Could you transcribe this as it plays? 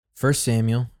1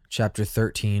 Samuel chapter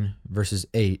 13, verses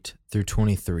 8 through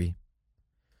 23.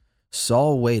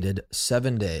 Saul waited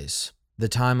 7 days, the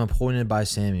time appointed by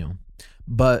Samuel.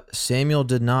 But Samuel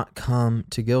did not come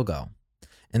to Gilgal,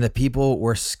 and the people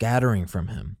were scattering from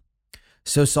him.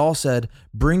 So Saul said,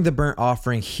 "Bring the burnt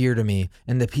offering here to me,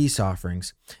 and the peace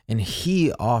offerings." And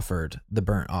he offered the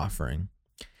burnt offering.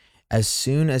 As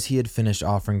soon as he had finished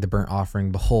offering the burnt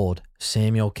offering, behold,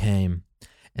 Samuel came.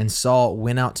 And Saul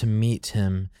went out to meet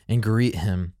him and greet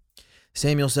him.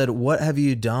 Samuel said, "What have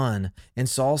you done?" And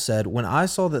Saul said, "When I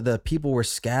saw that the people were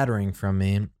scattering from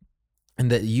me, and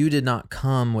that you did not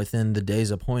come within the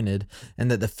days appointed,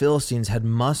 and that the Philistines had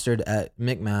mustered at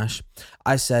Michmash,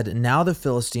 I said, now the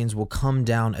Philistines will come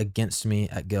down against me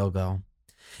at Gilgal.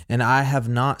 And I have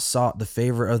not sought the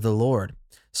favor of the Lord.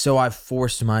 So I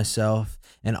forced myself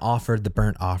and offered the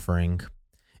burnt offering."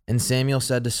 And Samuel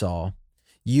said to Saul,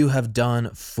 "You have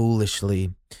done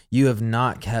foolishly. You have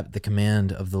not kept the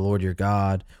command of the Lord your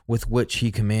God, with which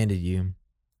he commanded you.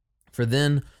 For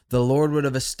then the Lord would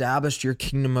have established your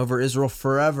kingdom over Israel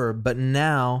forever, but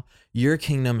now your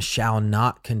kingdom shall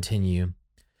not continue.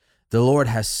 The Lord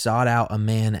has sought out a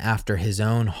man after his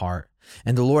own heart,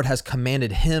 and the Lord has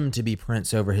commanded him to be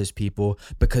prince over his people,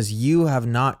 because you have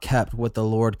not kept what the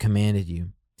Lord commanded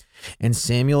you." And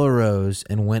Samuel arose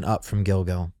and went up from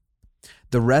Gilgal.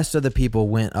 The rest of the people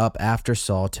went up after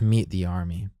Saul to meet the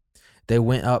army. They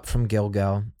went up from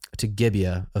Gilgal to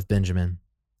Gibeah of Benjamin.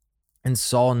 And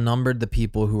Saul numbered the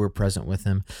people who were present with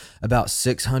him, about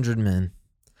 600 men.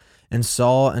 And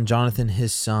Saul and Jonathan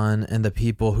his son and the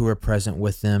people who were present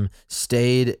with them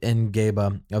stayed in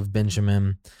Gibeah of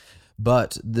Benjamin,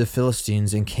 but the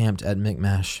Philistines encamped at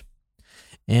Michmash.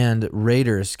 And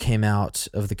raiders came out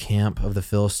of the camp of the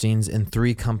Philistines in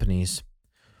 3 companies.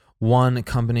 One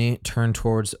company turned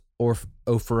towards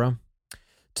Ophrah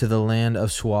to the land of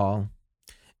Shual.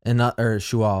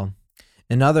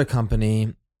 Another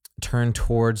company turned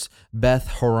towards Beth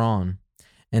Horon,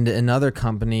 and another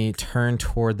company turned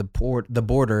toward the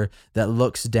border that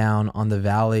looks down on the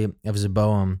valley of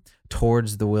Zeboim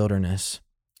towards the wilderness.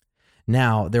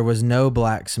 Now there was no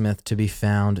blacksmith to be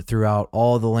found throughout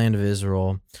all the land of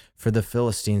Israel, for the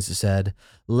Philistines said,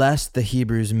 "Lest the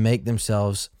Hebrews make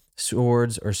themselves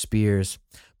swords or spears."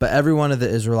 But every one of the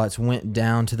Israelites went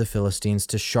down to the Philistines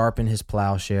to sharpen his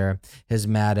plowshare, his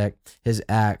mattock, his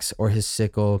axe, or his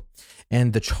sickle.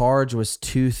 And the charge was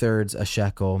 2/3 a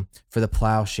shekel for the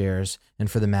plowshares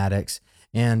and for the mattocks,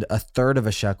 and 1/3 of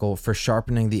a shekel for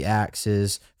sharpening the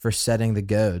axes for setting the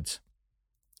goads.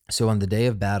 So on the day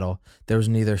of battle, there was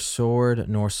neither sword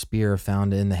nor spear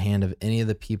found in the hand of any of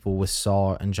the people with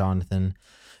Saul and Jonathan.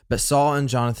 But Saul and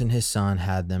Jonathan his son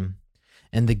had them.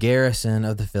 And the garrison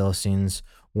of the Philistines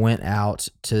went out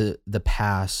to the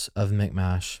pass of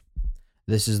Michmash.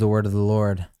 This is the word of the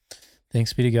Lord.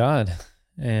 Thanks be to God.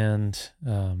 And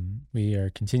we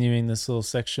are continuing this little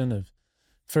section of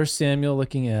 1 Samuel,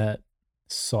 looking at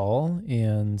Saul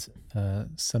and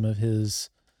some of his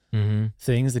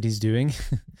things that he's doing.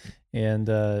 and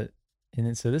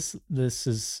so this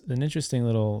is an interesting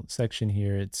little section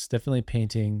here. It's definitely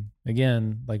painting,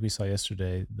 again, like we saw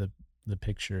yesterday, the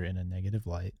picture in a negative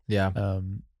light. Yeah.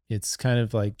 It's kind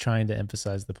of like trying to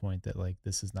emphasize the point that, like,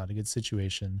 this is not a good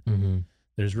situation. Mm-hmm.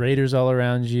 There's raiders all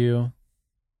around you.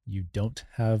 You don't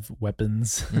have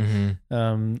weapons.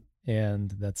 And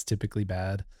that's typically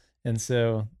bad. And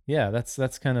so, yeah,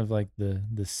 that's kind of like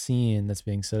the scene that's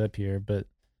being set up here. But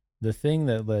the thing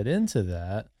that led into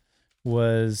that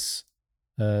was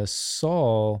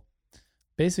Saul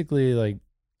basically, like,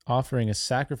 offering a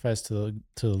sacrifice to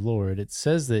the Lord. It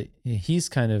says that he's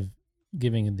kind of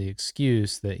giving the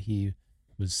excuse that he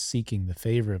was seeking the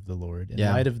favor of the Lord in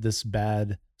light of this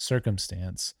bad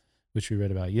circumstance, which we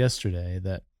read about yesterday,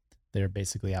 that they're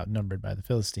basically outnumbered by the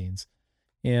Philistines.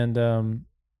 And and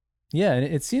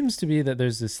it seems to be that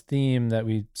there's this theme that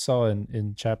we saw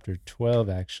in chapter 12,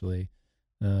 actually,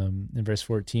 in verse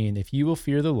 14. "If you will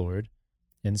fear the Lord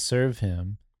and serve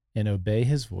him and obey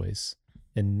his voice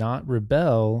and not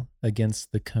rebel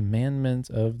against the commandment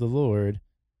of the Lord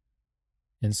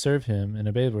and serve him and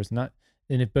obey the voice,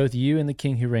 and if both you and the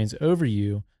king who reigns over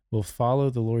you will follow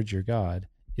the Lord your God,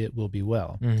 it will be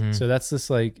well." So that's this,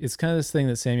 like, it's kind of this thing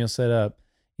that Samuel set up,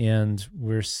 and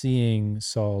we're seeing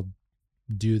Saul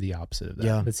do the opposite of that.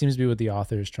 Yeah. That seems to be what the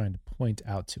author is trying to point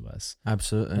out to us.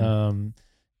 Absolutely.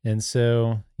 And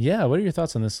so, yeah, what are your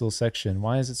thoughts on this little section?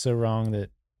 Why is it so wrong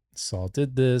that Saul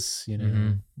did this? You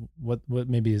know, what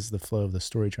maybe is the flow of the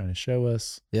story trying to show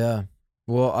us? Yeah.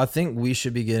 Well, I think we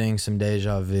should be getting some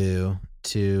deja vu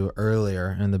to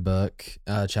earlier in the book,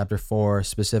 chapter 4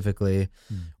 specifically,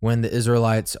 when the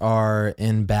Israelites are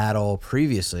in battle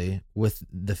previously with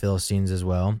the Philistines as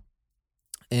well.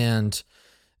 And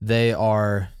they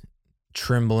are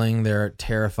trembling, they're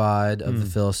terrified of the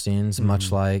Philistines,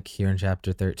 much like here in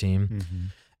chapter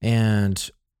 13. And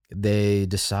they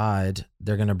decide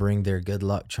they're going to bring their good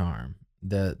luck charm,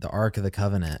 the Ark of the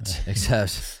Covenant,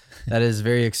 except that is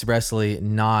very expressly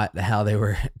not how they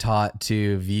were taught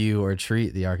to view or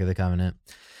treat the Ark of the Covenant.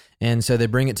 And so they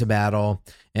bring it to battle,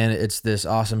 and it's this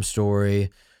awesome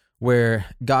story where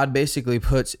God basically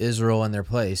puts Israel in their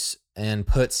place and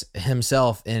puts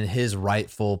himself in his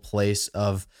rightful place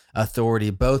of authority,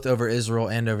 both over Israel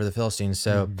and over the Philistines.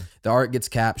 So the Ark gets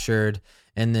captured,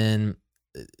 and then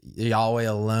Yahweh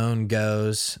alone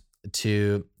goes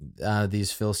to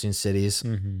these Philistine cities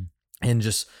and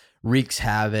just wreaks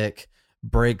havoc,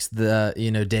 breaks the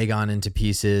Dagon into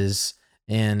pieces,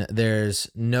 and there's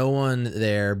no one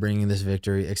there bringing this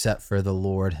victory except for the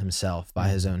Lord himself by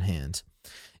his own hand.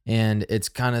 And it's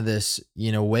kind of this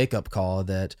wake up call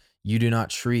that you do not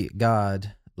treat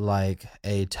God like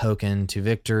a token to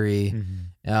victory.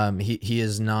 He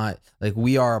is not, like,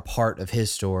 we are a part of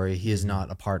his story. He is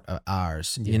not a part of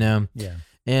ours, Yeah.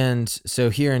 And so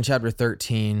here in chapter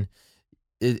 13,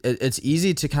 it's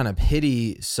easy to kind of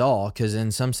pity Saul, because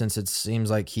in some sense it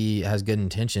seems like he has good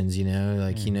intentions, he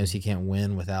knows he can't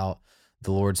win without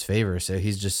the Lord's favor. So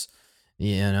he's just,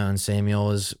 and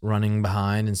Samuel is running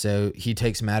behind. And so he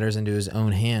takes matters into his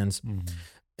own hands.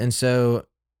 And so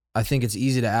I think it's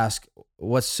easy to ask,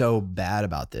 what's so bad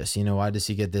about this? Why does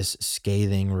he get this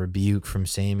scathing rebuke from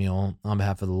Samuel on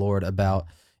behalf of the Lord about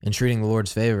entreating the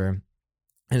Lord's favor?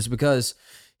 And it's because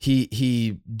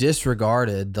he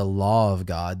disregarded the law of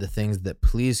God, the things that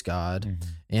please God,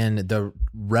 and the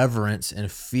reverence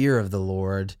and fear of the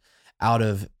Lord out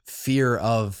of fear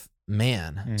of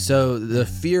man. So the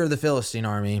fear of the Philistine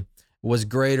army was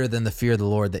greater than the fear of the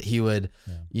Lord, that he would,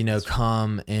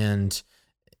 come and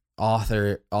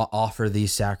offer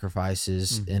these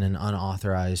sacrifices in an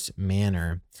unauthorized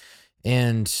manner.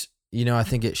 And I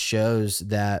think it shows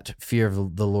that fear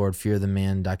of the Lord, fear of the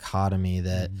man dichotomy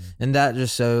and that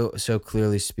just so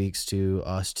clearly speaks to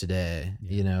us today,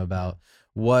 about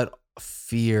what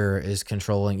fear is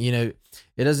controlling. It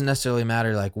doesn't necessarily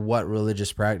matter like what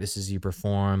religious practices you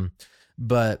perform,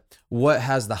 but what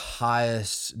has the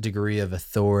highest degree of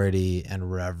authority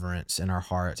and reverence in our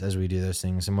hearts as we do those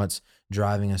things, and what's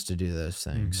driving us to do those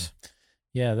things.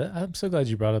 Yeah, I'm so glad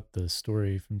you brought up the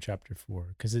story from chapter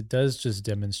 4, because it does just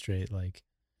demonstrate, like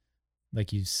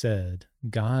you said,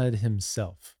 God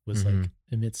himself was like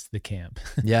amidst the camp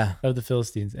of the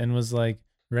Philistines and was like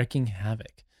wreaking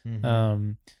havoc.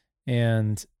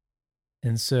 And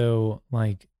so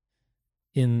like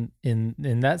in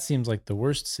that seems like the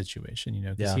worst situation,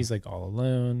 because he's like all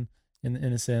alone in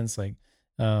a sense, like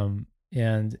and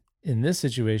in this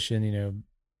situation,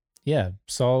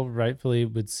 Saul rightfully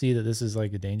would see that this is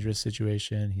like a dangerous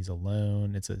situation. He's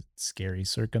alone. It's a scary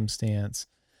circumstance.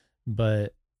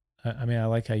 But I mean, I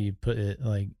like how you put it,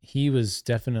 like he was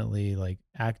definitely like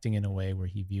acting in a way where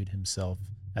he viewed himself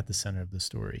at the center of the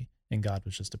story and God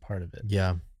was just a part of it.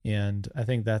 Yeah. And I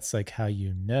think that's like how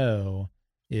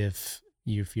if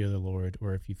you fear the Lord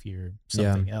or if you fear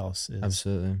something else.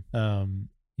 Absolutely.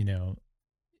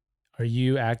 Are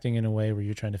you acting in a way where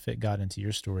you're trying to fit God into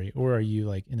your story, or are you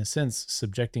like, in a sense,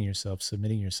 submitting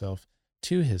yourself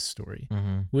to his story,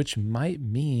 which might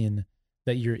mean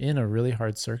that you're in a really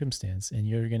hard circumstance and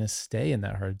you're going to stay in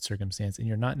that hard circumstance and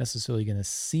you're not necessarily going to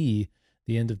see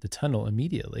the end of the tunnel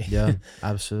immediately. Yeah,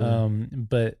 absolutely.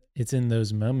 But it's in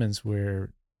those moments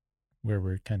where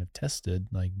we're kind of tested,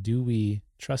 like, do we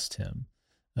trust him?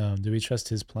 Do we trust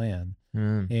his plan?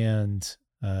 And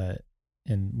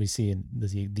we see in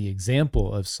the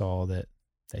example of Saul that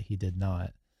he did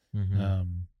not. I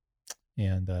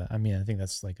mean, I think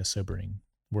that's like a sobering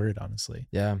word, honestly.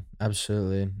 Yeah,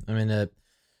 absolutely. I mean,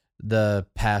 the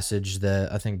passage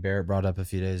that I think Barrett brought up a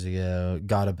few days ago,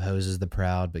 God opposes the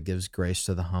proud, but gives grace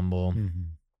to the humble.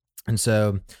 And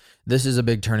so this is a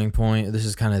big turning point. This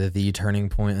is kind of the turning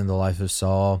point in the life of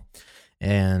Saul.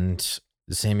 And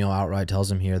Samuel outright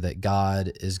tells him here that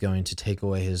God is going to take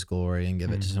away his glory and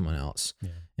give it to someone else. Yeah.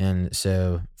 And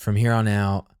so from here on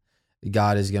out,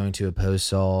 God is going to oppose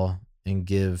Saul and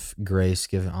give grace,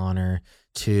 give honor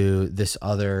to this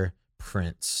other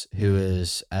prince who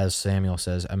is, as Samuel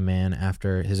says, a man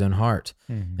after his own heart.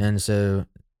 And so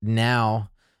now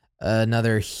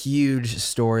another huge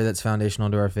story that's foundational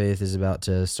to our faith is about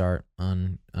to start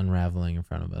unraveling in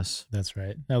front of us. That's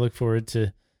right. I look forward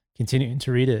to continuing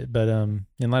to read it, but in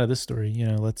light of this story,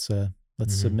 let's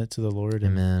Let's submit to the Lord.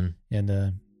 Amen.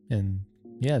 And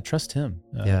yeah, trust Him.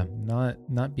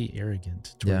 Not be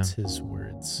arrogant towards His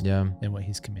words. And what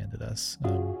He's commanded us.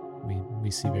 We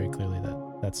see very clearly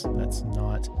that that's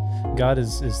not. God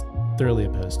is thoroughly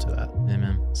opposed to that.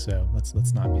 Amen. So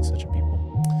let's not be such a people.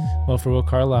 Well, for Will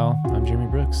Carlisle, I'm Jeremy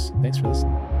Brooks. Thanks for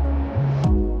listening.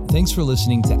 Thanks for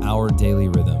listening to Our Daily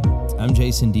Rhythm. I'm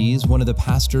Jason Dees, one of the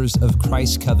pastors of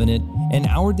Christ Covenant, and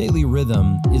Our Daily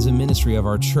Rhythm is a ministry of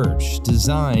our church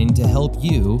designed to help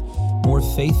you more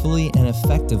faithfully and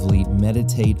effectively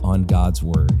meditate on God's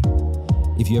Word.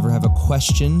 If you ever have a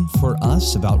question for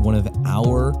us about one of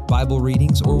our Bible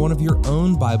readings or one of your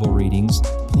own Bible readings,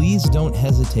 please don't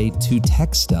hesitate to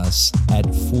text us at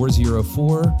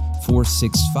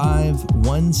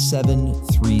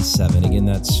 404-465-1737. Again,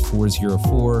 that's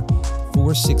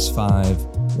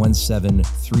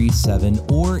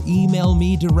 404-465-1737, or email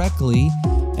me directly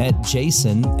at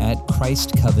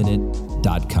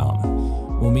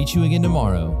jason@christcovenant.com. We'll meet you again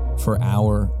tomorrow for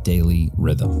Our Daily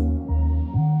Rhythm.